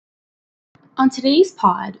On today's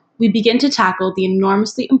pod, we begin to tackle the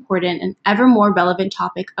enormously important and ever more relevant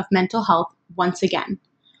topic of mental health once again.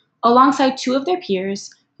 Alongside two of their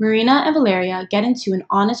peers, Marina and Valeria get into an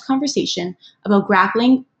honest conversation about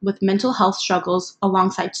grappling with mental health struggles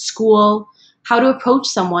alongside school, how to approach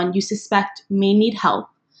someone you suspect may need help,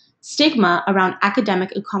 stigma around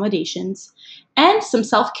academic accommodations, and some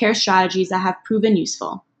self-care strategies that have proven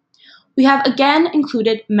useful. We have again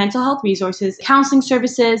included mental health resources, counseling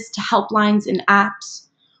services, to helplines and apps.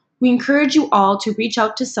 We encourage you all to reach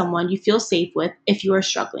out to someone you feel safe with if you are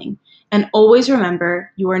struggling, and always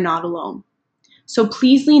remember you are not alone. So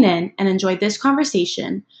please lean in and enjoy this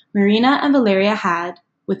conversation Marina and Valeria had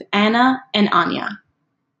with Anna and Anya.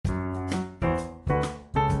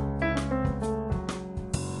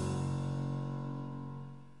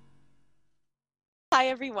 Hi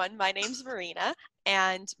everyone, my name's Marina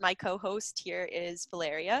and my co-host here is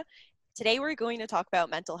Valeria. Today we're going to talk about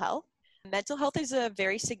mental health. Mental health is a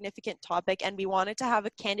very significant topic and we wanted to have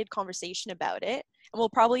a candid conversation about it, and we'll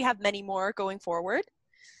probably have many more going forward.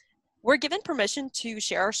 We're given permission to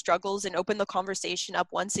share our struggles and open the conversation up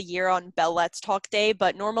once a year on Bell Let's Talk Day,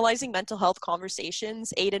 but normalizing mental health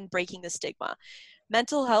conversations aid in breaking the stigma.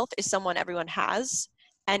 Mental health is someone everyone has,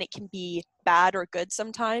 and it can be bad or good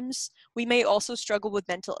sometimes. We may also struggle with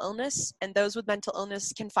mental illness, and those with mental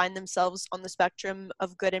illness can find themselves on the spectrum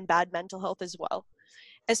of good and bad mental health as well.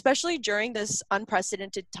 Especially during this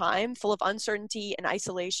unprecedented time full of uncertainty and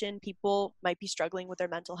isolation, people might be struggling with their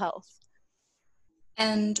mental health.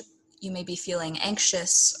 And you may be feeling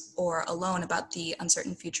anxious or alone about the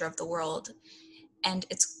uncertain future of the world. And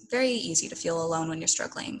it's very easy to feel alone when you're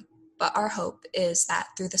struggling. But our hope is that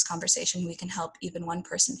through this conversation, we can help even one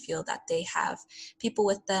person feel that they have people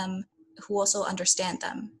with them who also understand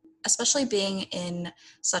them. Especially being in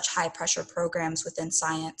such high pressure programs within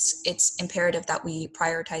science, it's imperative that we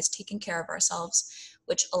prioritize taking care of ourselves,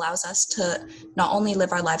 which allows us to not only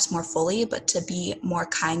live our lives more fully, but to be more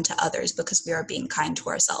kind to others because we are being kind to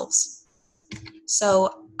ourselves.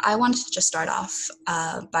 So I wanted to just start off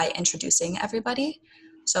by introducing everybody.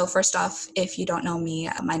 So first off, if you don't know me,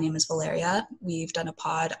 my name is Valeria. We've done a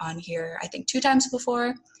pod on here, I think 2 times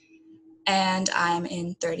before, and I'm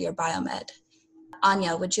in third year biomed.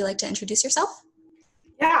 Anya, would you like to introduce yourself?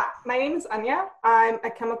 Yeah, my name is Anya. I'm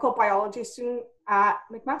a chemical biology student at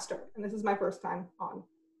McMaster, and this is my first time on.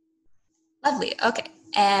 Lovely, okay.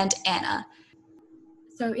 And Anna.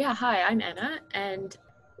 So yeah, hi, I'm Anna, and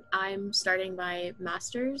I'm starting my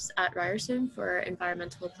master's at Ryerson for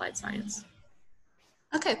environmental applied science.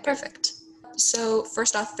 Okay, perfect. So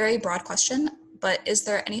first off, very broad question, but is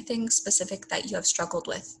there anything specific that you have struggled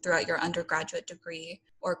with throughout your undergraduate degree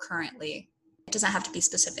or currently? It doesn't have to be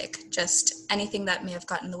specific, just anything that may have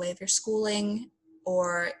gotten in the way of your schooling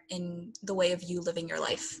or in the way of you living your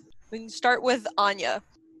life. We can start with Anya.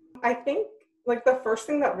 I think the first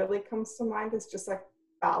thing that really comes to mind is just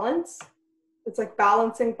balance. It's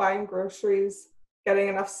balancing buying groceries, getting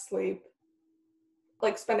enough sleep,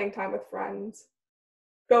 spending time with friends,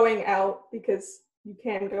 going out because you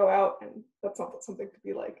can go out and that's not something to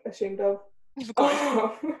be ashamed of.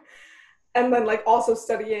 And then also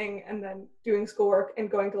studying and then doing schoolwork and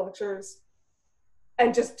going to lectures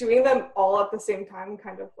and just doing them all at the same time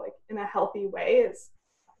kind of in a healthy way it's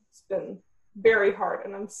been very hard,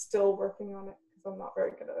 and I'm still working on it because I'm not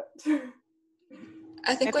very good at it.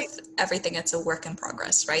 I think with everything, it's a work in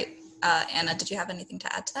progress, right? Anna, did you have anything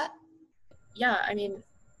to add to that? Yeah, I mean,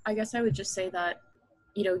 I guess I would just say that,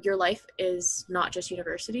 your life is not just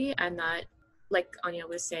university, and that, like Anya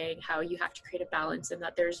was saying, how you have to create a balance and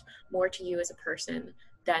that there's more to you as a person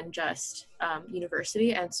than just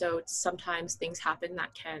university. And so sometimes things happen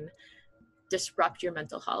that can disrupt your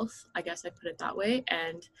mental health. I guess I put it that way.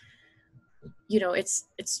 And,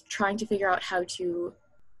 it's trying to figure out how to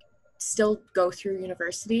still go through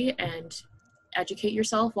university and educate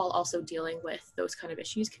yourself while also dealing with those kind of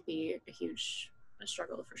issues can be a huge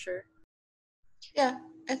struggle for sure. Yeah,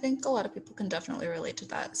 I think a lot of people can definitely relate to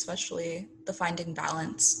that, especially the finding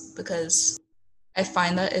balance, because I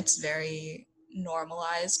find that it's very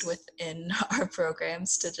normalized within our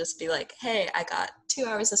programs to just be like, hey, I got 2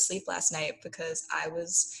 hours of sleep last night because I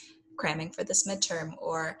was cramming for this midterm,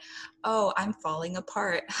 or, oh, I'm falling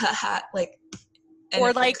apart.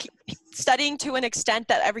 Or studying to an extent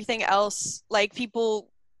that everything else, people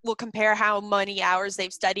will compare how many hours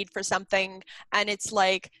they've studied for something, and it's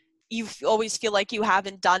you always feel like you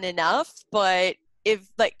haven't done enough, but if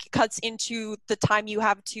cuts into the time you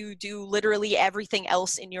have to do literally everything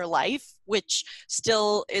else in your life, which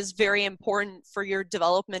still is very important for your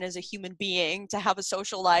development as a human being, to have a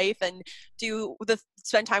social life and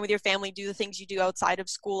spend time with your family, do the things you do outside of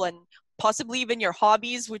school, and possibly even your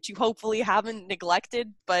hobbies, which you hopefully haven't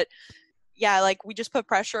neglected. But yeah, like we just put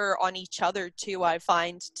pressure on each other too, I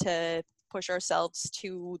find, to push ourselves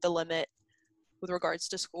to the limit with regards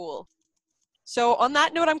to school. So on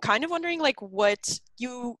that note, I'm kind of wondering like what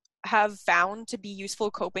you have found to be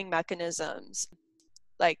useful coping mechanisms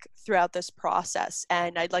like throughout this process.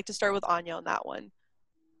 And I'd like to start with Anya on that one.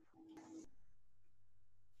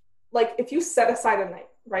 Like if you set aside a night,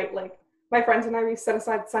 right? Like my friends and I, we set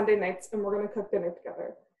aside Sunday nights and we're going to cook dinner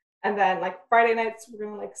together. And then like Friday nights, we're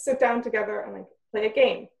going to like sit down together and like play a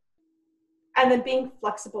game. And then being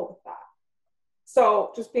flexible with that.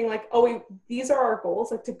 So just being like, oh, these are our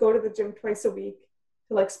goals, like to go to the gym twice a week,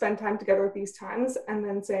 to like spend time together at these times, and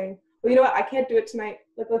then saying, well, you know what, I can't do it tonight.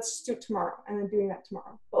 Like, let's just do it tomorrow, and then doing that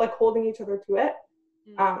tomorrow. But like holding each other to it.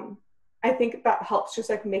 I think that helps, just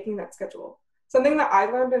like making that schedule. Something that I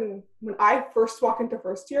learned when I first walked into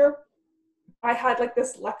first year, I had like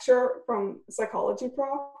this lecture from a psychology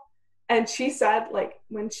prof, and she said like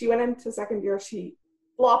when she went into second year, she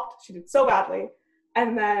flopped. She did so badly.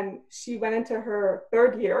 And then she went into her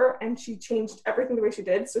third year and she changed everything the way she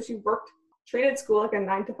did. So she treated school like a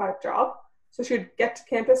 9-to-5 job. So she would get to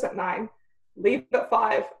campus at 9, leave at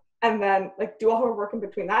 5, and then like do all her work in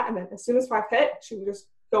between that. And then as soon as 5 hit, she would just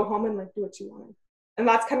go home and like do what she wanted. And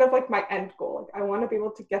that's kind of like my end goal. Like I want to be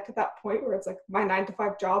able to get to that point where it's like my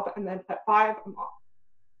 9-to-5 job, and then at 5, I'm off.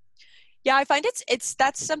 Yeah, I find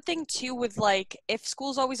that's something too with like if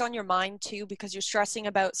school's always on your mind too because you're stressing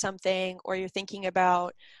about something or you're thinking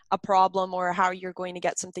about a problem or how you're going to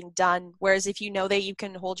get something done. Whereas if you know that you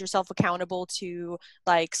can hold yourself accountable to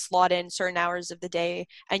like slot in certain hours of the day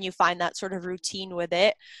and you find that sort of routine with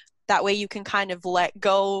it, that way you can kind of let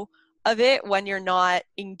go of it when you're not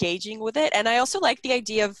engaging with it. And I also like the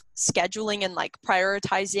idea of scheduling and like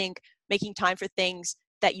prioritizing, making time for things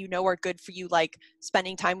that you know are good for you, like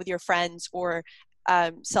spending time with your friends or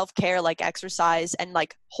self-care like exercise, and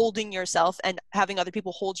like holding yourself and having other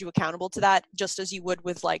people hold you accountable to that, just as you would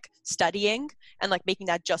with like studying, and like making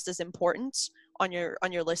that just as important on your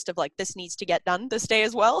list of like this needs to get done this day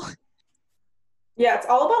as well. Yeah, it's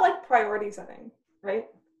all about like priority setting, right?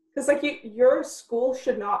 Because like your schooling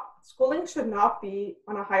should not be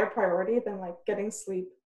on a higher priority than like getting sleep,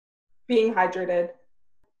 being hydrated,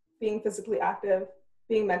 being physically active,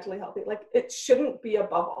 being mentally healthy. Like it shouldn't be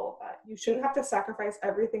above all of that. You shouldn't have to sacrifice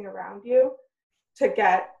everything around you to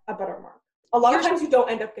get a better mark. A lot of times you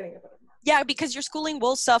don't end up getting a better mark. Yeah, because your schooling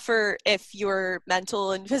will suffer if your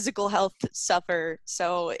mental and physical health suffer.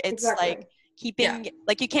 So it's like keeping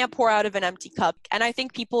like you can't pour out of an empty cup. And I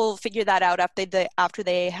think people figure that out after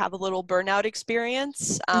they have a little burnout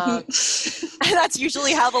experience. And that's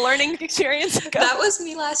usually how the learning experience goes. That was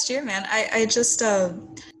me last year, man. I just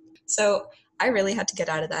so I really had to get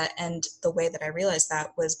out of that, and the way that I realized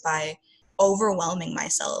that was by overwhelming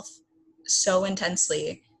myself so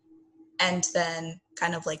intensely and then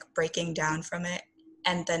kind of like breaking down from it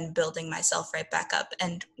and then building myself right back up.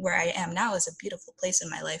 And where I am now is a beautiful place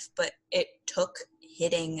in my life, but it took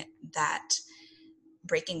hitting that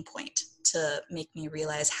breaking point to make me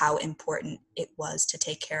realize how important it was to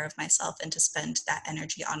take care of myself and to spend that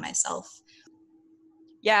energy on myself.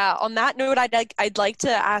 Yeah, on that note, I'd like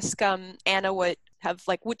to ask Anna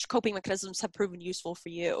which coping mechanisms have proven useful for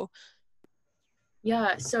you?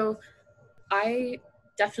 Yeah, so I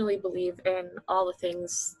definitely believe in all the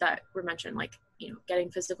things that were mentioned, like,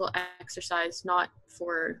 getting physical exercise, not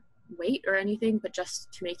for weight or anything, but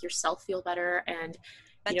just to make yourself feel better, and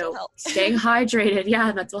mental health. Staying hydrated.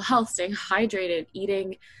 Yeah, mental health, staying hydrated,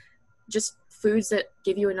 eating just foods that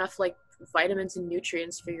give you enough like vitamins and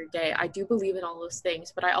nutrients for your day. I do believe in all those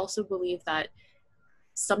things, but I also believe that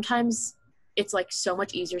sometimes it's like so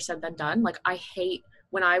much easier said than done. Like I hate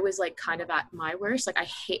when I was like kind of at my worst, like I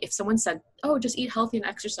hate if someone said, oh, just eat healthy and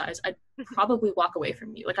exercise, I'd probably walk away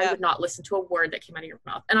from you. Like I would not listen to a word that came out of your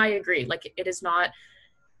mouth. And I agree, like it is not,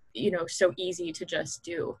 so easy to just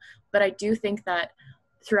do. But I do think that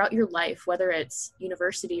throughout your life, whether it's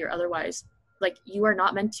university or otherwise, like you are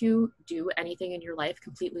not meant to do anything in your life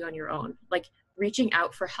completely on your own. Like reaching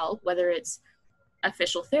out for help, whether it's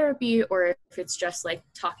official therapy or if it's just like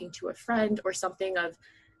talking to a friend or something, of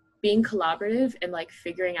being collaborative and like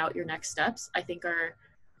figuring out your next steps, I think are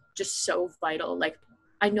just so vital. Like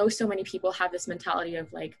I know so many people have this mentality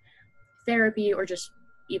of like therapy or just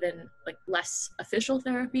even like less official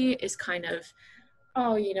therapy is kind of,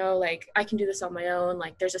 oh, like I can do this on my own.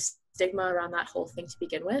 Like there's a stigma around that whole thing to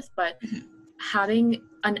begin with, but having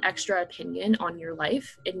an extra opinion on your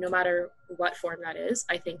life, in no matter what form that is,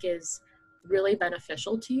 I think is really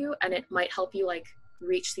beneficial to you, and it might help you like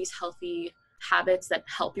reach these healthy habits that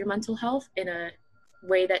help your mental health in a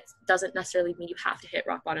way that doesn't necessarily mean you have to hit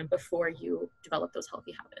rock bottom before you develop those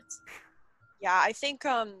healthy habits. Yeah, I think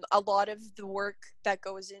a lot of the work that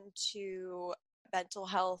goes into mental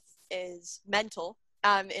health is mental,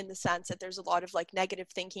 in the sense that there's a lot of like negative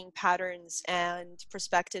thinking patterns and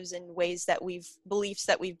perspectives and beliefs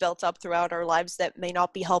that we've built up throughout our lives that may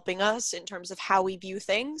not be helping us in terms of how we view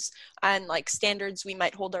things, and like standards we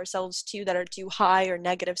might hold ourselves to that are too high, or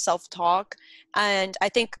negative self-talk. And I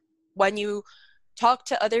think when you talk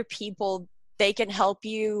to other people, they can help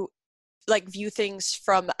you like view things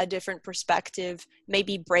from a different perspective,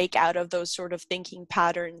 maybe break out of those sort of thinking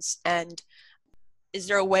patterns. And is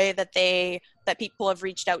there a way that people have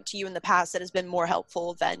reached out to you in the past that has been more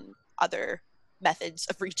helpful than other methods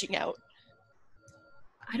of reaching out?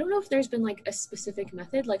 I don't know if there's been like a specific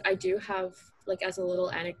method. Like I do have, like, as a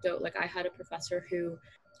little anecdote, like I had a professor who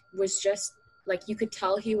was just like, you could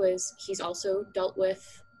tell he's also dealt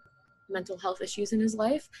with mental health issues in his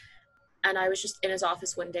life. And I was just in his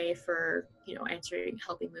office one day for,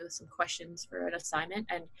 helping me with some questions for an assignment.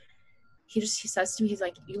 And he says to me, he's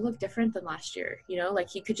like, you look different than last year. Like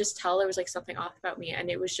he could just tell there was like something off about me.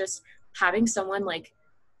 And it was just having someone like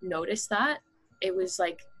notice that. It was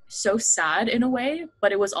like so sad in a way,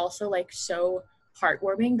 but it was also like so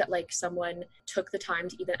heartwarming that like someone took the time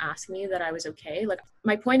to even ask me that I was okay. Like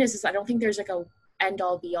my point is I don't think there's like a end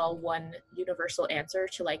all be all one universal answer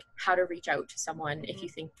to like how to reach out to someone if you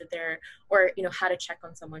think that they're, or how to check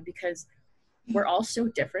on someone, because we're all so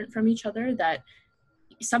different from each other that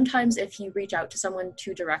sometimes if you reach out to someone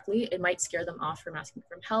too directly, it might scare them off from asking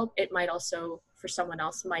for help. It might also, for someone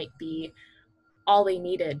else, might be all they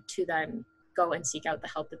needed to then go and seek out the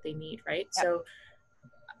help that they need, right? Yep. So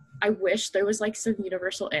I wish there was like some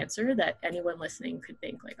universal answer that anyone listening could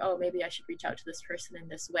think like, oh, maybe I should reach out to this person in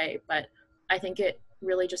this way. But I think it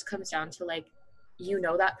really just comes down to like,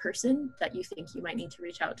 that person that you think you might need to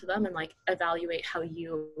reach out to them, and like evaluate how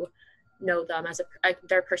you know them as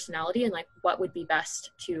their personality, and like what would be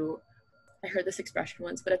best to, I heard this expression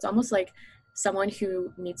once, but it's almost like someone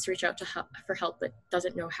who needs to reach out for help but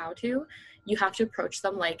doesn't know how to, you have to approach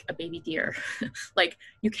them like a baby deer. Like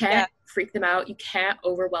you can't freak them out, you can't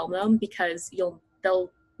overwhelm them, because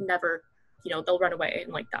they'll never, they'll run away,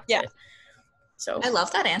 and like that's it. So I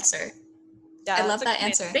love that answer. Yeah, I love that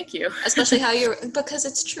answer. Thank you. Especially because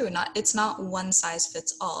it's true. It's not one size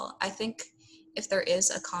fits all. I think if there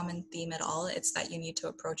is a common theme at all, it's that you need to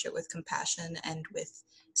approach it with compassion and with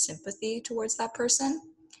sympathy towards that person,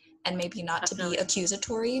 and maybe not Definitely. To be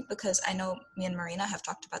accusatory, because I know me and Marina have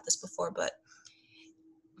talked about this before, but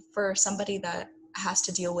for somebody that has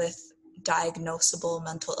to deal with diagnosable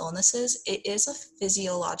mental illnesses, it is a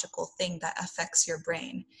physiological thing that affects your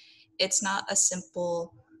brain. It's not a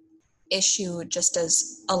simple issue just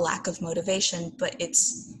as a lack of motivation, but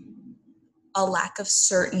it's a lack of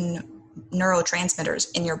certain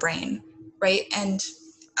neurotransmitters in your brain, right? And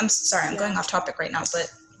I'm sorry, I'm going off topic right now,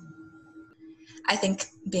 but I think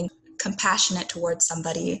being compassionate towards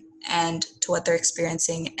somebody and to what they're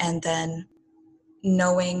experiencing, and then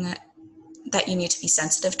knowing that you need to be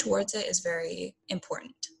sensitive towards it, is very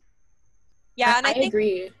important. Yeah, and I think,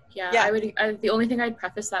 agree. Yeah, the only thing I'd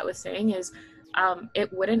preface that with saying is I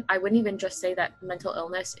wouldn't even just say that mental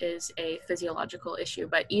illness is a physiological issue,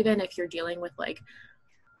 but even if you're dealing with like,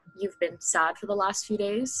 you've been sad for the last few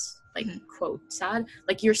days, like quote sad,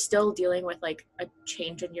 like you're still dealing with like a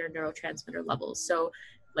change in your neurotransmitter levels. So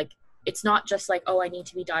like, it's not just like, oh, I need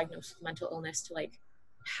to be diagnosed with mental illness to like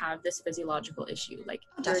have this physiological issue. Like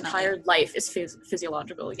your entire life is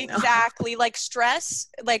physiological, Exactly. Like stress,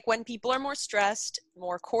 like when people are more stressed,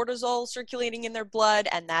 more cortisol circulating in their blood,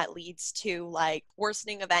 and that leads to like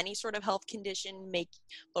worsening of any sort of health condition,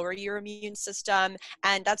 lower your immune system.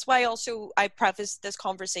 And that's why also I prefaced this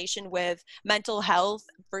conversation with mental health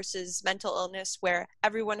versus mental illness, where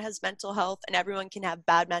everyone has mental health and everyone can have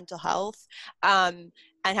bad mental health,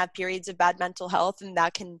 and have periods of bad mental health, and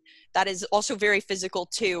that is also very physical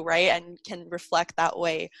too, right? And can reflect that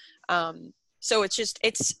way. So it's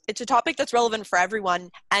a topic that's relevant for everyone,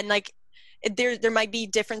 and like there might be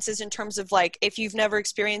differences in terms of like, if you've never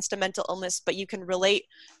experienced a mental illness but you can relate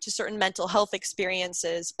to certain mental health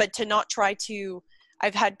experiences, but to not try to,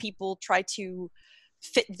 I've had people try to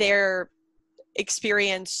fit their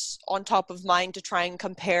experience on top of mine to try and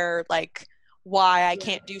compare like why I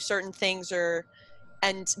can't do certain things,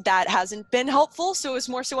 and that hasn't been helpful. So it's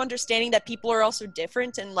more so understanding that people are also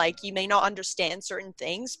different, and like you may not understand certain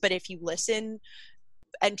things, but if you listen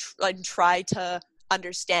and try to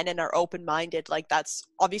understand and are open-minded, like that's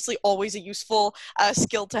obviously always a useful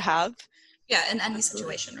skill to have. Yeah, in any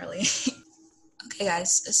situation, really. Okay,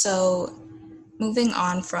 guys, so Moving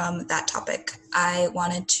on from that topic, I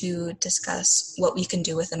wanted to discuss what we can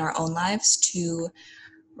do within our own lives to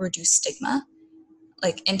reduce stigma,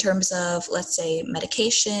 like in terms of, let's say,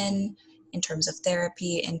 medication, in terms of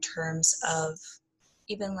therapy, in terms of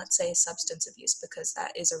even, let's say, substance abuse, because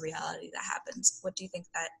that is a reality that happens. What do you think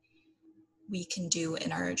that we can do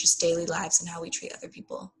in our just daily lives and how we treat other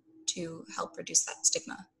people to help reduce that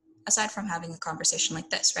stigma, aside from having a conversation like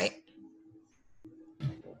this, right?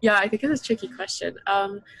 Yeah, I think it's a tricky question.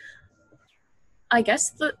 I guess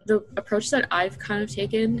the approach that I've kind of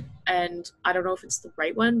taken, and I don't know if it's the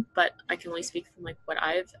right one, but I can only speak from like what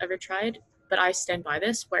I've ever tried, but I stand by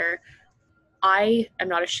this, where I am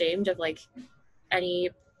not ashamed of like any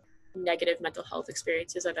negative mental health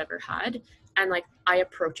experiences I've ever had, and like I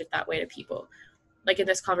approach it that way to people. Like in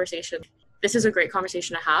this conversation, this is a great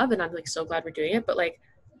conversation to have, and I'm like so glad we're doing it, but like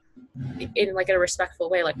in like a respectful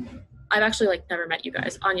way. Like I've actually like never met you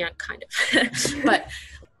guys, Anya kind of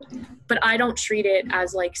but I don't treat it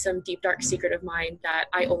as like some deep dark secret of mine that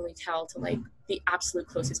I only tell to like the absolute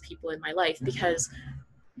closest people in my life, because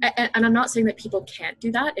and I'm not saying that people can't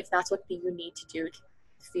do that. If that's what you need to do to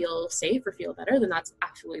feel safe or feel better, then that's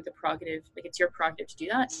absolutely the prerogative, like it's your prerogative to do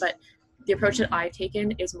that. But the approach that I've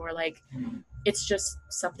taken is more like, it's just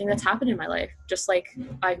something that's happened in my life. Just like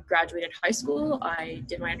I graduated high school, I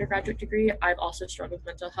did my undergraduate degree, I've also struggled with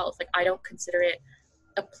mental health. Like I don't consider it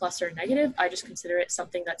a plus or a negative. I just consider it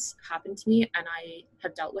something that's happened to me and I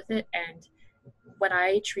have dealt with it. And when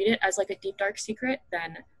I treat it as like a deep dark secret,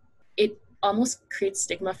 then it almost creates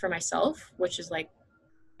stigma for myself, which is like,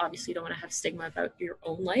 obviously you don't want to have stigma about your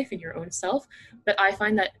own life and your own self. But I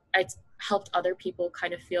find that it's helped other people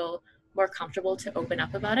kind of feel more comfortable to open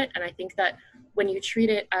up about it. And I think that when you treat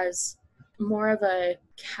it as more of a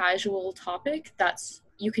casual topic, that's,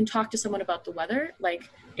 you can talk to someone about the weather. Like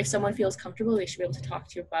if someone feels comfortable, they should be able to talk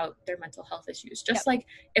to you about their mental health issues. Just like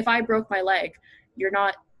if I broke my leg, you're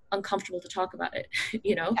not uncomfortable to talk about it,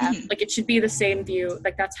 you know? Yeah. Like it should be the same view.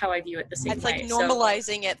 Like that's how I view it, the same It's way. like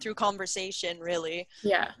normalizing it through conversation, really.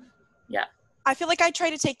 Yeah. I feel like I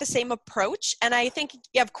try to take the same approach, and I think,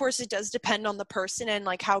 yeah, of course it does depend on the person and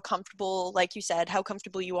like how comfortable, like you said, how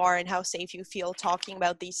comfortable you are and how safe you feel talking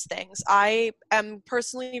about these things. I am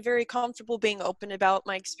personally very comfortable being open about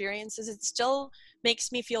my experiences. It still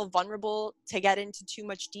makes me feel vulnerable to get into too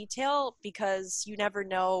much detail, because you never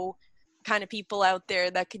know kind of people out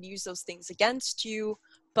there that could use those things against you.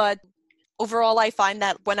 But overall, I find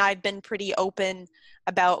that when I've been pretty open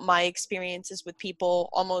about my experiences with people,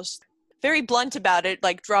 almost very blunt about it,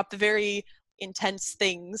 like drop the very intense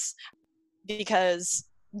things because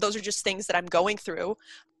those are just things that I'm going through,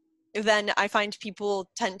 then I find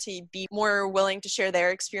people tend to be more willing to share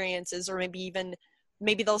their experiences, or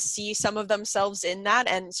maybe they'll see some of themselves in that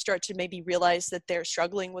and start to maybe realize that they're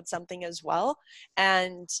struggling with something as well.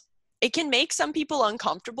 And it can make some people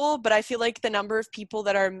uncomfortable, but I feel like the number of people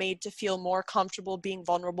that are made to feel more comfortable being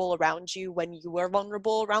vulnerable around you when you are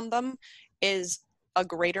vulnerable around them is a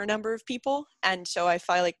greater number of people. And so I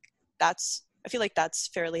feel like that's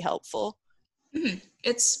fairly helpful. Mm-hmm.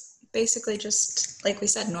 It's basically just, like we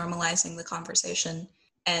said, normalizing the conversation.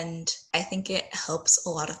 And I think it helps a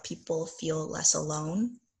lot of people feel less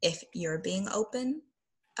alone if you're being open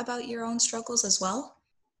about your own struggles as well.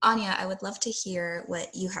 Anya, I would love to hear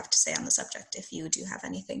what you have to say on the subject, if you do have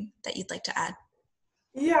anything that you'd like to add.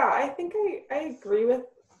 Yeah, I think I agree with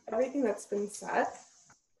everything that's been said.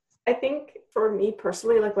 I think for me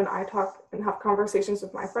personally, like when I talk and have conversations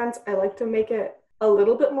with my friends, I like to make it a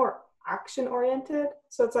little bit more action oriented.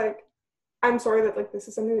 So it's like, I'm sorry that like this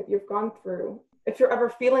is something that you've gone through. If you're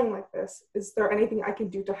ever feeling like this, is there anything I can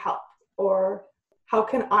do to help? Or how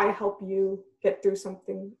can I help you get through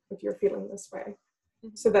something if you're feeling this way?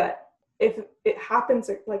 Mm-hmm. So that if it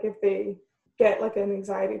happens, like if they get like an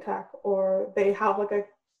anxiety attack or they have like a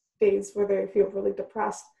days where they feel really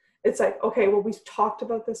depressed, it's like, okay, well, we've talked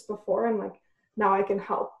about this before and like now I can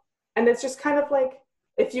help. And it's just kind of like,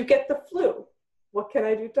 if you get the flu, what can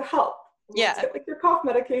I do to help? Yeah. Let's get like your cough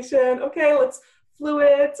medication. Okay, let's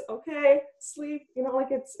fluids. Okay, sleep. You know, like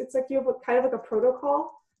it's like you have a kind of like a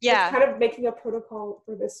protocol. Yeah. It's kind of making a protocol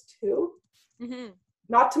for this too. Mm-hmm.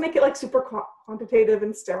 Not to make it like super quantitative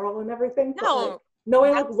and sterile and everything, but like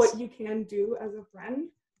knowing like what you can do as a friend.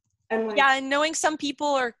 And like, yeah, and knowing some people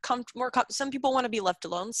are some people want to be left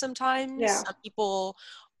alone sometimes. Yeah. Some people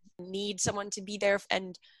need someone to be there,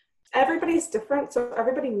 and everybody's different, so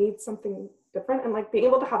everybody needs something different. And like being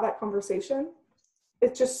able to have that conversation,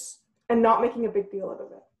 it's just, and not making a big deal out of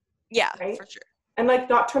it. Yeah, right? For sure. And like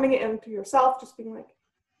not turning it into yourself, just being like,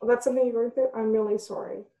 oh, that's something you're going through. I'm really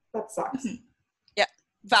sorry. That sucks. Mm-hmm. Yeah.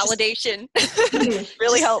 validation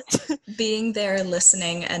really helped. Being there,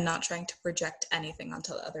 listening, and not trying to project anything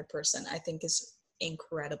onto the other person, I think is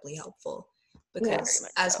incredibly helpful. Because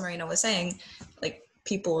as Marina was saying, like,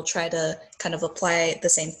 people will try to kind of apply the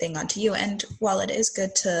same thing onto you. And while it is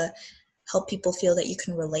good to help people feel that you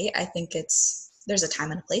can relate, I think there's a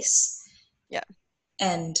time and a place. Yeah.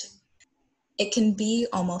 And it can be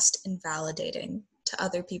almost invalidating to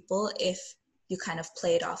other people if you kind of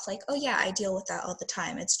play it off like, oh yeah, I deal with that all the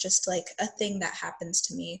time. It's just like a thing that happens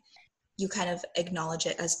to me. You kind of acknowledge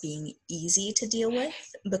it as being easy to deal with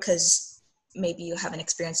because maybe you haven't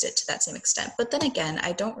experienced it to that same extent. But then again,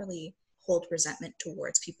 I don't really hold resentment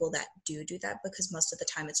towards people that do that, because most of the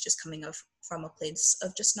time it's just coming from a place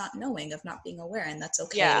of just not knowing, of not being aware, and that's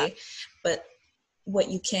okay. Yeah. But what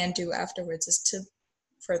you can do afterwards is to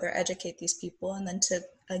further educate these people, and then to,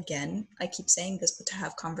 again, I keep saying this, but to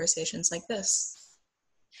have conversations like this.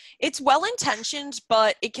 It's well-intentioned,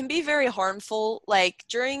 but it can be very harmful. Like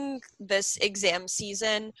during this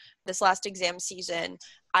last exam season,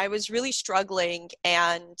 I was really struggling,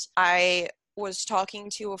 and I was talking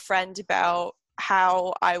to a friend about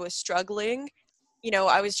how I was struggling. You know,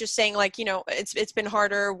 I was just saying, like, you know, it's been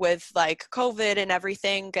harder with like COVID and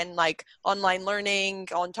everything, and like online learning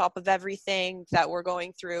on top of everything that we're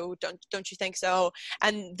going through. Don't you think so?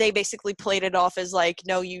 And they basically played it off as like,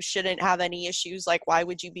 no, you shouldn't have any issues. Like, why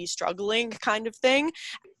would you be struggling, kind of thing.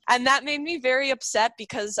 And that made me very upset,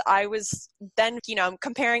 because I was then, you know,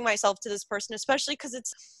 comparing myself to this person, especially because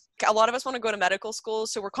a lot of us want to go to medical school,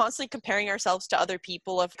 so we're constantly comparing ourselves to other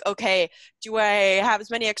people of, okay, do I have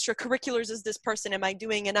as many extracurriculars as this person? Am I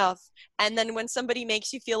doing enough? And then when somebody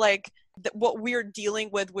makes you feel like what we're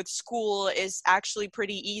dealing with school is actually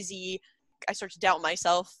pretty easy, I start to doubt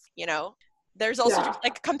myself, you know. There's also just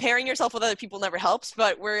like comparing yourself with other people never helps,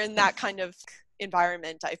 but we're in that kind of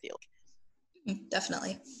environment, I feel.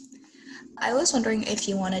 Definitely. I was wondering if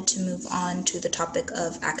you wanted to move on to the topic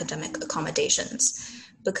of academic accommodations,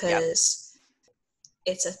 because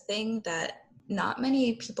it's a thing that not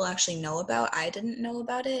many people actually know about. I didn't know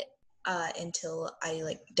about it until I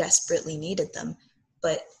like desperately needed them.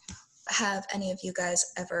 But have any of you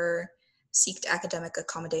guys ever sought academic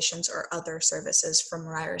accommodations or other services from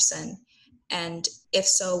Ryerson? And if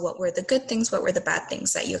so, what were the good things? What were the bad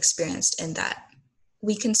things that you experienced in that?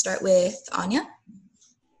 We can start with Anya.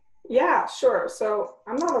 Yeah, sure. So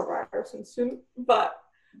I'm not a Ryerson student, but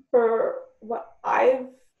for what I've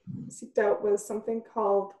seeked out was something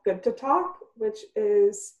called Good to Talk, which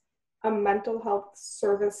is a mental health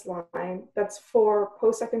service line that's for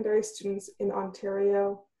post-secondary students in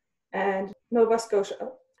Ontario and Nova Scotia.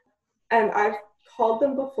 And I've called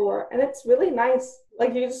them before, and it's really nice.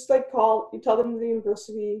 Like, you just like call, you tell them the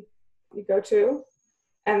university you go to,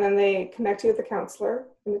 and then they connect you with a counselor,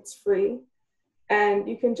 and it's free. And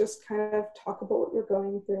you can just kind of talk about what you're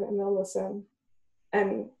going through, and they'll listen.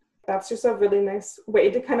 And that's just a really nice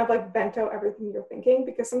way to kind of like vent out everything you're thinking,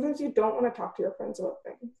 because sometimes you don't want to talk to your friends about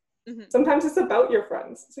things. Mm-hmm. Sometimes it's about your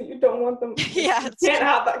friends, so you don't want them, you can't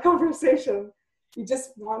have that conversation. You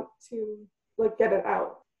just want to like get it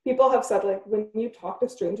out. People have said, like, when you talk to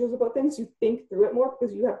strangers about things, you think through it more,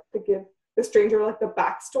 because you have to give the stranger like the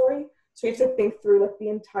backstory. So you have to think through like the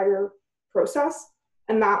entire process.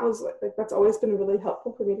 And that was like, that's always been really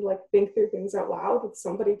helpful for me to like think through things out loud with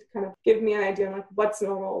somebody to kind of give me an idea on like what's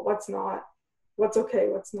normal, what's not, what's okay,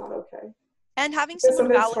 what's not okay. And having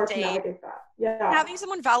someone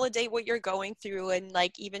validate what you're going through, and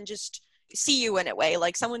like even just see you in a way,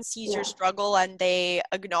 like someone sees your struggle and they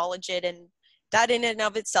acknowledge it, and that in and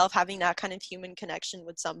of itself, having that kind of human connection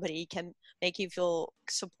with somebody can make you feel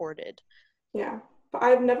supported. Yeah, but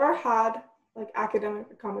I've never had like academic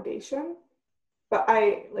accommodation. But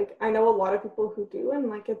I know a lot of people who do, and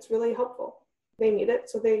like it's really helpful. They need it,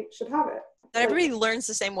 so they should have it. And everybody learns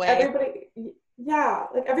the same way.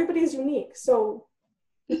 Everybody's unique, so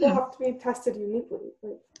people have to be tested uniquely.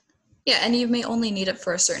 Yeah, and you may only need it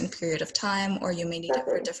for a certain period of time, or you may need it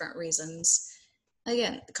for different reasons.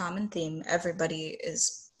 Again, the common theme, everybody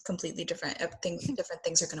is completely different. Different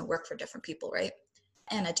things are going to work for different people, right?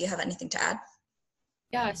 Anna, do you have anything to add?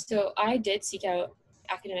 Yeah, so I did seek out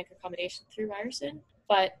academic accommodation through Ryerson,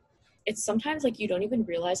 but it's sometimes like you don't even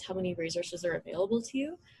realize how many resources are available to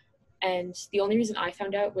you. And the only reason I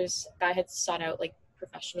found out was I had sought out like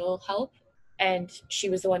professional help, and she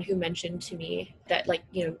was the one who mentioned to me that, like,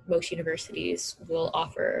 you know, most universities will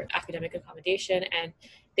offer academic accommodation, and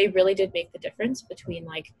they really did make the difference between,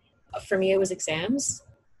 like, for me it was exams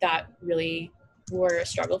that really were a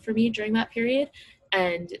struggle for me during that period,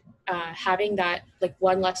 and having that like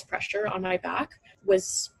one less pressure on my back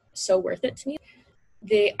was so worth it to me.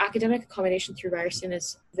 The academic accommodation through Ryerson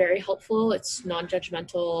is very helpful. It's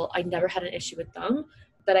non-judgmental. I never had an issue with them,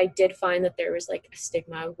 but I did find that there was like a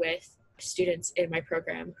stigma with students in my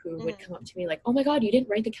program who would come up to me like, oh my God, you didn't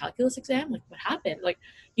write the calculus exam? Like, what happened? Like,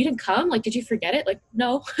 you didn't come? Like, did you forget it? Like,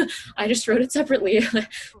 no, I just wrote it separately.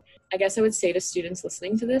 I guess I would say to students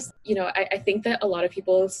listening to this, I think that a lot of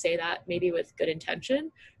people say that maybe with good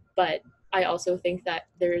intention, but I also think that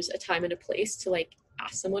there's a time and a place to like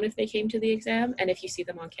ask someone if they came to the exam. And if you see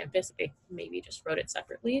them on campus, they maybe just wrote it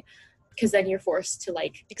separately, because then you're forced to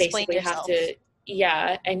like Explain basically yourself. have to,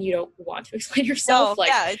 yeah, and you don't want to explain yourself. No,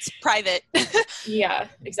 yeah, it's private. Yeah,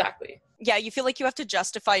 exactly. Yeah, you feel like you have to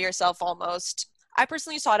justify yourself almost. I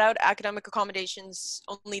personally sought out academic accommodations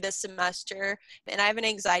only this semester, and I have an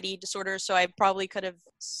anxiety disorder, so I probably could have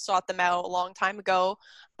sought them out a long time ago,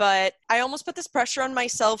 but I almost put this pressure on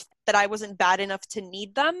myself that I wasn't bad enough to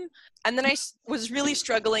need them. And then I was really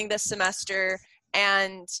struggling this semester,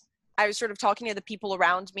 and I was sort of talking to the people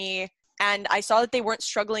around me, and I saw that they weren't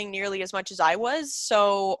struggling nearly as much as I was.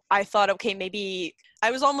 So I thought, okay, maybe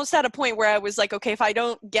I was almost at a point where I was like, okay, if I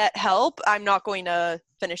don't get help, I'm not going to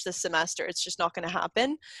finish this semester. It's just not going to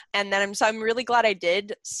happen. And then I'm really glad I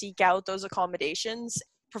did seek out those accommodations.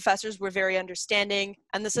 Professors were very understanding,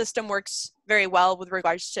 and the system works very well with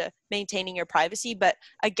regards to maintaining your privacy. But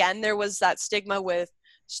again, there was that stigma with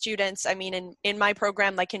students. I mean, in my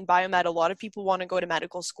program, like in biomed, a lot of people want to go to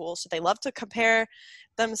medical school, so they love to compare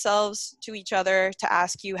themselves to each other, to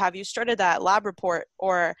ask you, have you started that lab report,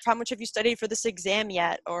 or how much have you studied for this exam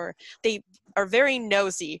yet? Or they are very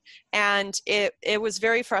nosy, and it was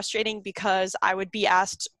very frustrating because I would be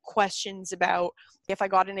asked questions about if I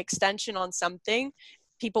got an extension on something.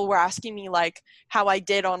 People were asking me like how I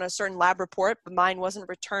did on a certain lab report, but mine wasn't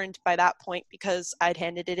returned by that point because I'd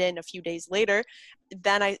handed it in a few days later.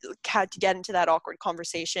 Then I had to get into that awkward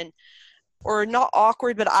conversation, or not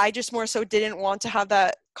awkward, but I just more so didn't want to have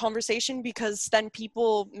that conversation, because then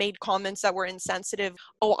people made comments that were insensitive.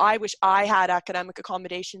 Oh, I wish I had academic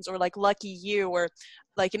accommodations, or like, lucky you, or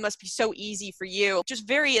like, it must be so easy for you. Just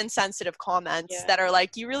very insensitive comments that are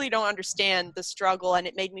like, you really don't understand the struggle. And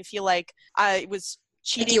it made me feel like I was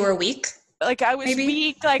cheating. Like you were weak? Like I was maybe?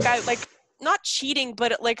 weak, not cheating,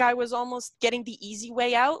 but like I was almost getting the easy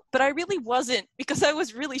way out, but I really wasn't, because I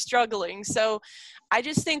was really struggling. So I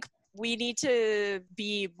just think we need to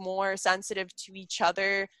be more sensitive to each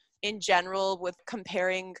other in general with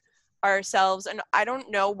comparing ourselves. And I don't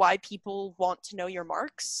know why people want to know your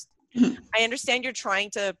marks. I understand you're trying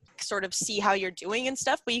to sort of see how you're doing and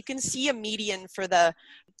stuff, but you can see a median for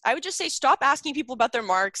I would just say stop asking people about their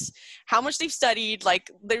marks, how much they've studied. Like,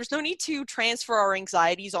 there's no need to transfer our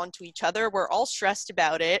anxieties onto each other. We're all stressed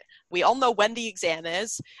about it. We all know when the exam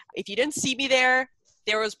is. If you didn't see me there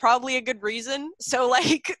was probably a good reason. So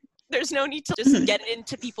like, there's no need to just get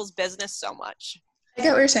into people's business so much. I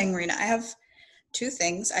get what you're saying, Marina. I have two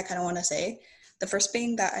things I kind of want to say. The first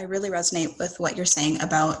being that I really resonate with what you're saying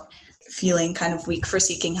about feeling kind of weak for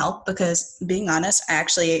seeking help, because being honest,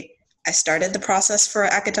 I started the process for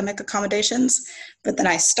academic accommodations, but then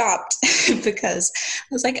I stopped because I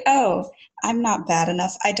was like, oh, I'm not bad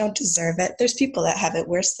enough. I don't deserve it. There's people that have it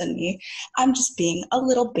worse than me. I'm just being a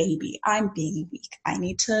little baby. I'm being weak. I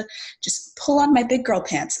need to just pull on my big girl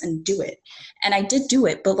pants and do it. And I did do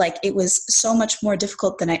it, but like, it was so much more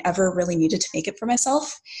difficult than I ever really needed to make it for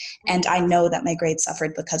myself. And I know that my grades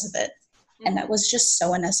suffered because of it. And that was just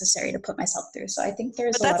so unnecessary to put myself through. So I think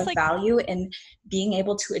there's a lot of value in being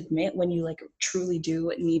able to admit when you like truly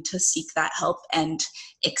do need to seek that help and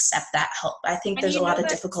accept that help. I think there's a lot of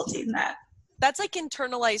difficulty in that. That's like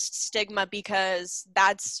internalized stigma, because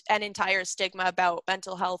that's an entire stigma about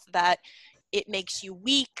mental health, that it makes you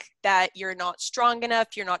weak, that you're not strong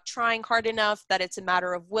enough, you're not trying hard enough, that it's a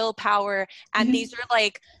matter of willpower. And these are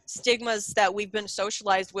like stigmas that we've been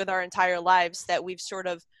socialized with our entire lives, that we've sort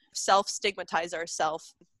of self-stigmatize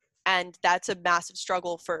ourselves, and that's a massive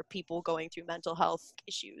struggle for people going through mental health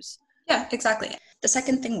issues. Yeah, exactly. The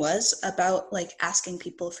second thing was about like asking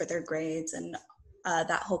people for their grades and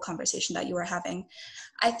that whole conversation that you were having.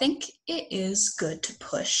 I think it is good to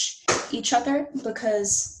push each other,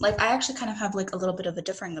 because like I actually kind of have like a little bit of a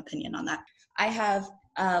differing opinion on that. I have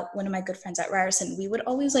one of my good friends at Ryerson. We would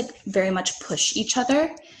always like very much push each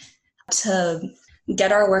other to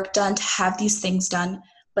get our work done, to have these things done.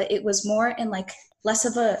 But it was more in like less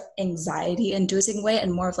of a anxiety inducing way,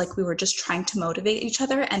 and more of like we were just trying to motivate each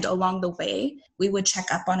other. And along the way, we would check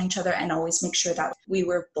up on each other and always make sure that we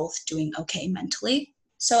were both doing okay mentally.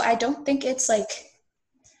 So I don't think it's like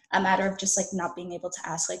a matter of just like not being able to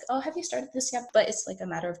ask like, oh, have you started this yet? But it's like a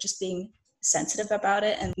matter of just being sensitive about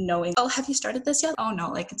it and knowing, oh, have you started this yet? Oh no,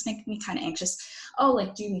 like it's making me kind of anxious. Oh,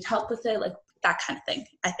 like, do you need help with it? Like that kind of thing,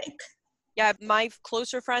 I think. Yeah, my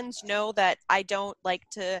closer friends know that I don't like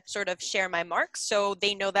to sort of share my marks, so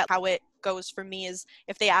they know that how it goes for me is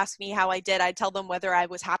if they ask me how I did, I tell them whether I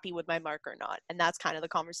was happy with my mark or not. And that's kind of the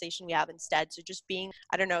conversation we have instead. So just being,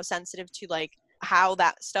 I don't know, sensitive to like how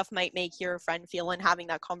that stuff might make your friend feel and having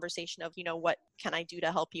that conversation of, what can I do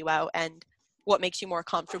to help you out and what makes you more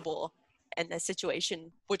comfortable in this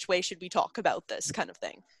situation? Which way should we talk about this kind of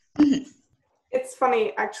thing? Mm-hmm. It's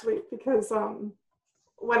funny actually because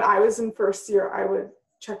when I was in first year, I would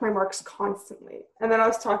check my marks constantly. And then I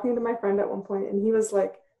was talking to my friend at one point and he was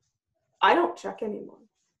like, I don't check anymore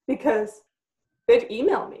because they'd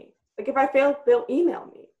email me. Like if I fail, they'll email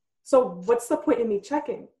me. So what's the point in me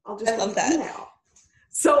checking? I'll just email.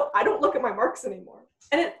 So I don't look at my marks anymore.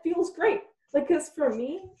 And it feels great. Like, because for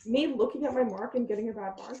me looking at my mark and getting a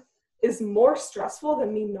bad mark is more stressful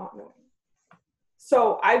than me not knowing.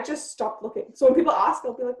 So I just stopped looking. So when people ask,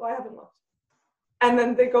 I'll be like, oh, I haven't looked. And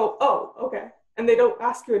then they go, oh, okay. And they don't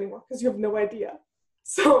ask you anymore because you have no idea.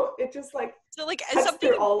 So it just like,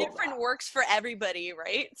 something different works for everybody,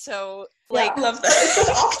 right? So I love that. It's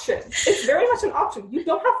an option. It's very much an option. You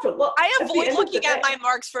don't have to look. I avoid looking at my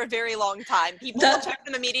marks for a very long time. People will check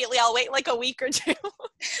them immediately. I'll wait like a week or two.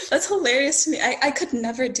 That's hilarious to me. I could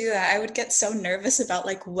never do that. I would get so nervous about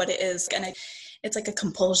like what it is. And it's like a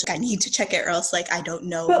compulsion. I need to check it or else like I don't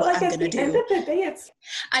know what I'm gonna do. At the end of the day,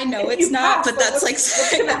 I know it's not, but that's like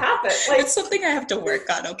what's gonna happen. Like, it's something I have to work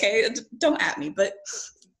on. Okay, don't at me, but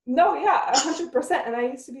no, yeah, 100%. And I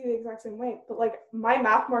used to be the exact same way. But like my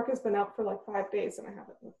math mark has been out for like 5 days and I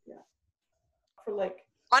haven't looked yet. For like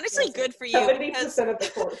honestly, good for you. 70% of the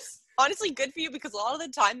course. Honestly, good for you because a lot of the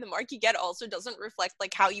time the mark you get also doesn't reflect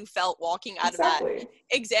like how you felt walking out of that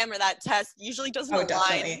exam or that test. Usually doesn't align.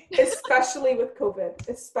 Definitely. Especially with COVID,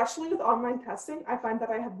 especially with online testing, I find that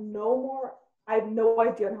I have no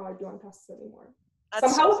idea on how I do on tests anymore.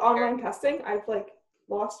 Somehow with online testing, I've like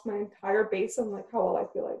lost my entire base on like how well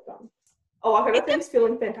I feel I've done. A lot of other things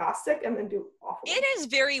feeling fantastic and then do awful. It is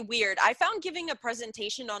very weird. I found giving a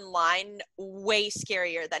presentation online way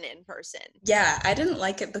scarier than in person. Yeah, I didn't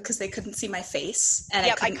like it because they couldn't see my face and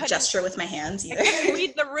I couldn't gesture with my hands either. I couldn't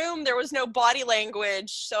read the room. There was no body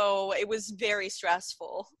language, so it was very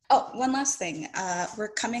stressful. Oh, one last thing. We're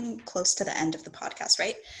coming close to the end of the podcast,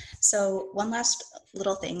 right? So one last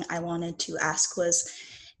little thing I wanted to ask was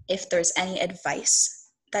if there's any advice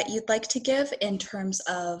that you'd like to give in terms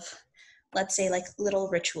of, let's say, like little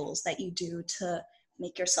rituals that you do to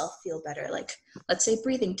make yourself feel better. Like, let's say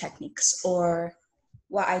breathing techniques, or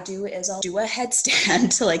what I do is I'll do a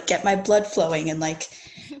headstand to like get my blood flowing and like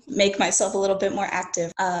make myself a little bit more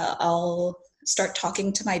active. I'll start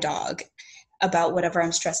talking to my dog about whatever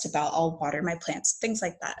I'm stressed about. I'll water my plants, things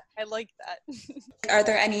like that. I like that. Are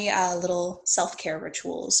there any little self-care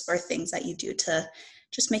rituals or things that you do to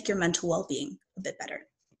just make your mental well-being a bit better?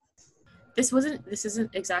 This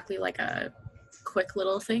isn't exactly like a quick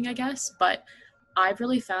little thing, I guess, but I've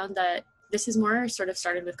really found that this is more sort of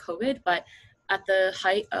started with COVID, but at the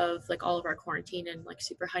height of like all of our quarantine and like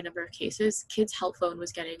super high number of cases, Kids Help Phone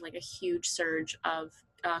was getting like a huge surge of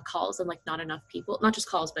calls and like not enough people, not just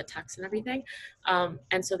calls, but texts and everything.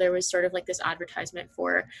 And so there was sort of like this advertisement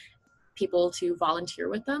for people to volunteer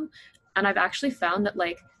with them. And I've actually found that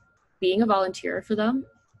like being a volunteer for them,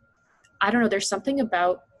 I don't know, there's something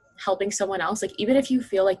about helping someone else, like even if you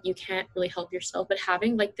feel like you can't really help yourself, but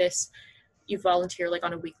having like this, you volunteer like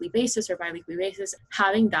on a weekly basis or bi-weekly basis,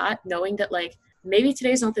 having that, knowing that like maybe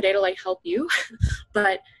today's not the day to like help you,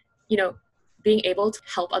 but you know, being able to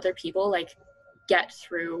help other people like get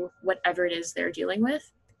through whatever it is they're dealing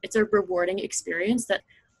with, it's a rewarding experience that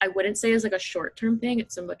I wouldn't say is like a short-term thing.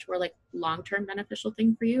 It's a much more like long-term beneficial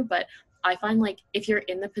thing for you. But I find like if you're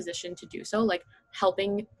in the position to do so, like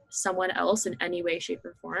helping someone else in any way, shape,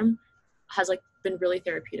 or form has like been really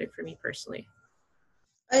therapeutic for me personally.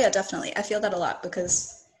 Oh yeah, definitely. I feel that a lot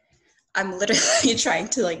because I'm literally trying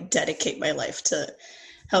to like dedicate my life to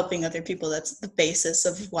helping other people. That's the basis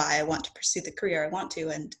of why I want to pursue the career I want to.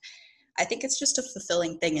 And I think it's just a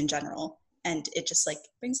fulfilling thing in general. And it just like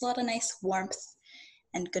brings a lot of nice warmth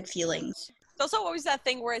and good feelings. It's also always that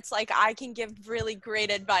thing where it's like, I can give really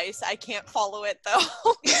great advice. I can't follow it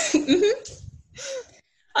though. Mm-hmm.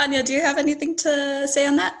 Anya, do you have anything to say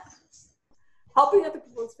on that? Helping other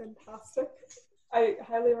people is fantastic. I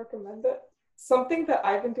highly recommend it. Something that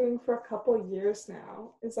I've been doing for a couple years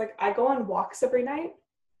now is like I go on walks every night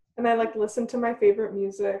and I like listen to my favorite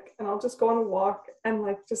music and I'll just go on a walk and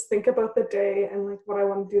like just think about the day and like what I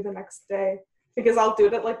want to do the next day, because I'll do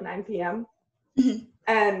it at like 9 p.m. Mhm.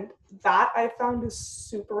 And that I found is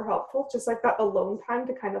super helpful, just like that alone time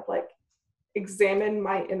to kind of like examine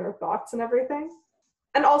my inner thoughts and everything.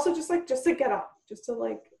 And also just to get up, just to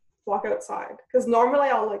like walk outside. Because normally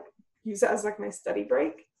I'll like use it as like my study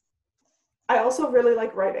break. I also really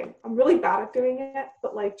like writing. I'm really bad at doing it,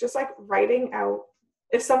 but like just like writing out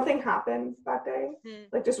if something happened that day,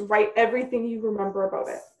 like just write everything you remember about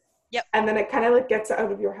it. Yep. And then it kind of like gets it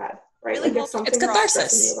out of your head, right? Really like if helps something It's was catharsis.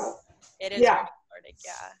 stressing you about. It is Yeah. very cathartic,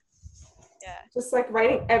 yeah. Just like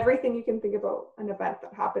writing everything you can think about an event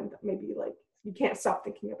that happened that maybe like you can't stop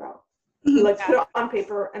thinking about. You Mhm. like put it on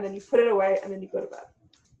paper and then you put it away and then you go to bed.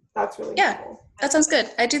 That's really helpful. That sounds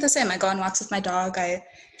good. I do the same. I go on walks with my dog. I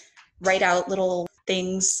write out little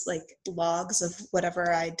things like logs of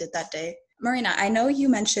whatever I did that day. Marina, I know you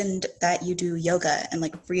mentioned that you do yoga and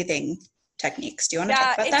like breathing techniques. Do you want to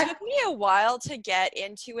talk about it that? took me a while to get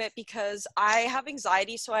into it because I have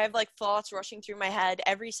anxiety, so I have like thoughts rushing through my head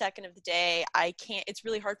every second of the day. It's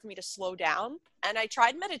really hard for me to slow down. And I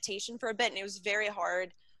tried meditation for a bit and it was very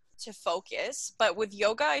hard to focus. But with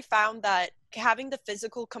yoga, I found that having the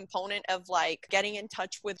physical component of like getting in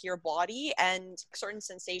touch with your body and certain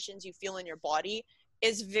sensations you feel in your body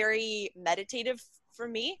is very meditative for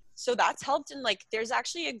me. So that's helped. And like there's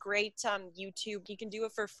actually a great YouTube, you can do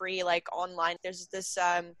it for free like online. There's this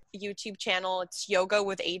YouTube channel, it's Yoga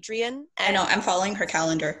with Adriene. I know, I'm following her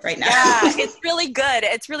calendar right now. Yeah, it's really good.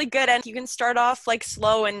 It's really good. And you can start off like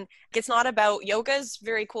slow, and it's not about, yoga is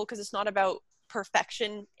very cool because it's not about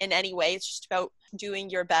perfection in any way. It's just about doing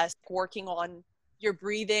your best, working on your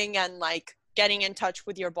breathing and like getting in touch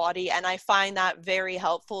with your body. And I find that very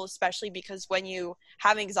helpful, especially because when you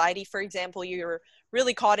have anxiety, for example, you're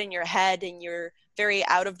really caught in your head and you're very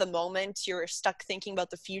out of the moment. You're stuck thinking about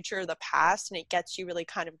the future, the past, and it gets you really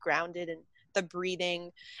kind of grounded in the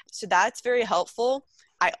breathing. So that's very helpful.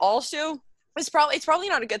 I also, it's probably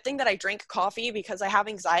not a good thing that I drink coffee because I have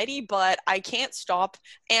anxiety, but I can't stop.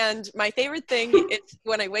 And my favorite thing is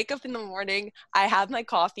when I wake up in the morning, I have my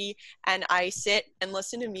coffee and I sit and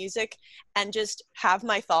listen to music and just have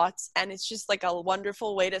my thoughts. And it's just like a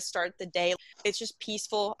wonderful way to start the day. It's just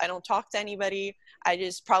peaceful. I don't talk to anybody. I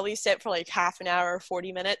just probably sit for like half an hour,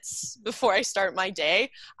 40 minutes before I start my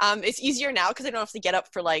day. It's easier now because I don't have to get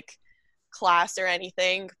up for like class or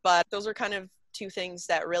anything, but those are kind of two things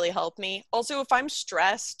that really help me. Also, if I'm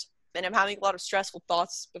stressed and I'm having a lot of stressful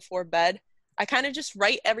thoughts before bed, I kind of just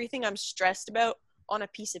write everything I'm stressed about on a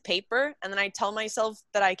piece of paper, and then I tell myself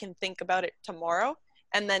that I can think about it tomorrow.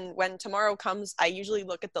 And then when tomorrow comes, I usually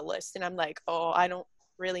look at the list and I'm like, oh, I don't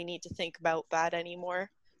really need to think about that anymore.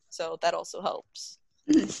 So that also helps.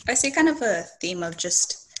 I see kind of a theme of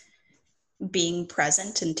just being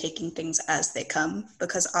present and taking things as they come,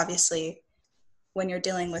 because obviously when you're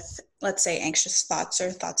dealing with, let's say, anxious thoughts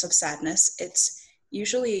or thoughts of sadness, it's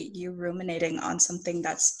usually you ruminating on something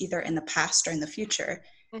that's either in the past or in the future,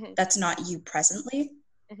 that's not you presently.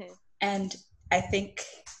 And I think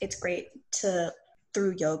it's great to,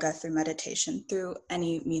 through yoga, through meditation, through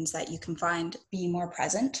any means that you can find, be more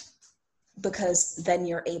present, because then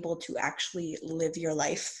you're able to actually live your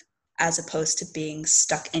life as opposed to being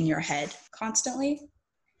stuck in your head constantly.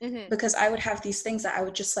 Because I would have these things that I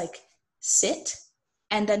would just like sit,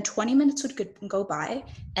 and then 20 minutes would go by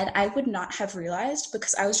and I would not have realized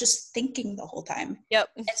because I was just thinking the whole time. Yep.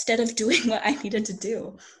 Instead of doing what I needed to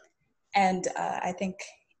do. And I think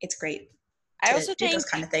it's great to do those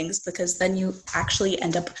kind of things, because then you actually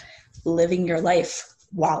end up living your life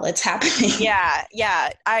while it's happening. Yeah.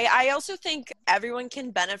 I also think everyone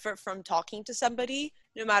can benefit from talking to somebody,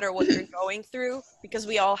 no matter what you're going through, because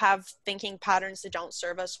we all have thinking patterns that don't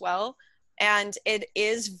serve us well. And it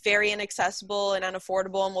is very inaccessible and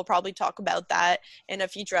unaffordable, and we'll probably talk about that in a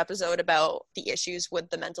future episode about the issues with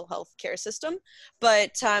the mental health care system.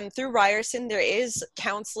 But through Ryerson, there is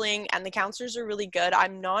counseling, and the counselors are really good.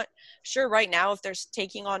 I'm not sure right now if they're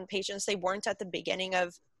taking on patients. They weren't at the beginning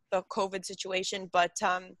of the COVID situation, but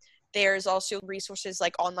there's also resources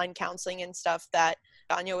like online counseling and stuff that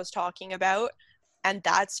Anya was talking about, and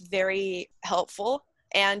that's very helpful.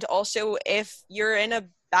 And also, if you're in a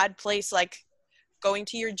bad place, like going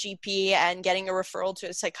to your GP and getting a referral to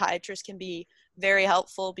a psychiatrist can be very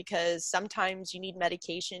helpful, because sometimes you need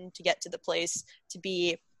medication to get to the place to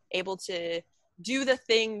be able to do the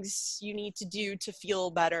things you need to do to feel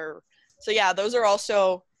better. So yeah, those are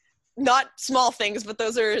also not small things, but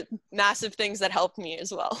those are massive things that helped me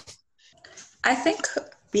as well. I think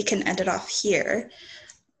we can end it off here.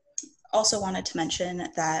 Also wanted to mention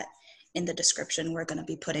that in the description, we're going to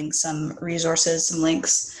be putting some resources, some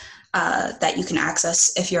links that you can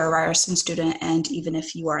access if you're a Ryerson student and even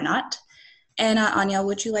if you are not. And Anya,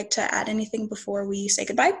 would you like to add anything before we say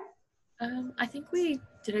goodbye? I think we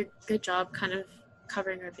did a good job kind of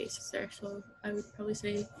covering our bases there. So I would probably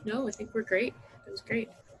say no, I think we're great. It was great.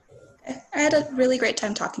 I had a really great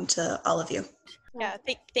time talking to all of you. Yeah,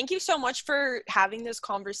 thank you so much for having this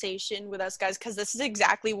conversation with us, guys, because this is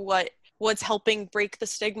exactly what's helping break the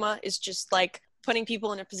stigma, is just like putting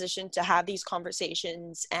people in a position to have these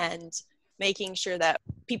conversations and making sure that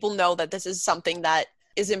people know that this is something that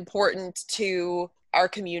is important to our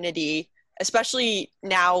community, especially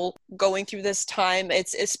now going through this time.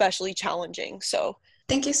 It's especially challenging. So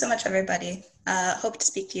thank you so much, everybody. Hope to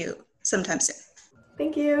speak to you sometime soon.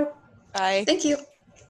 Thank you. bye. Thank you.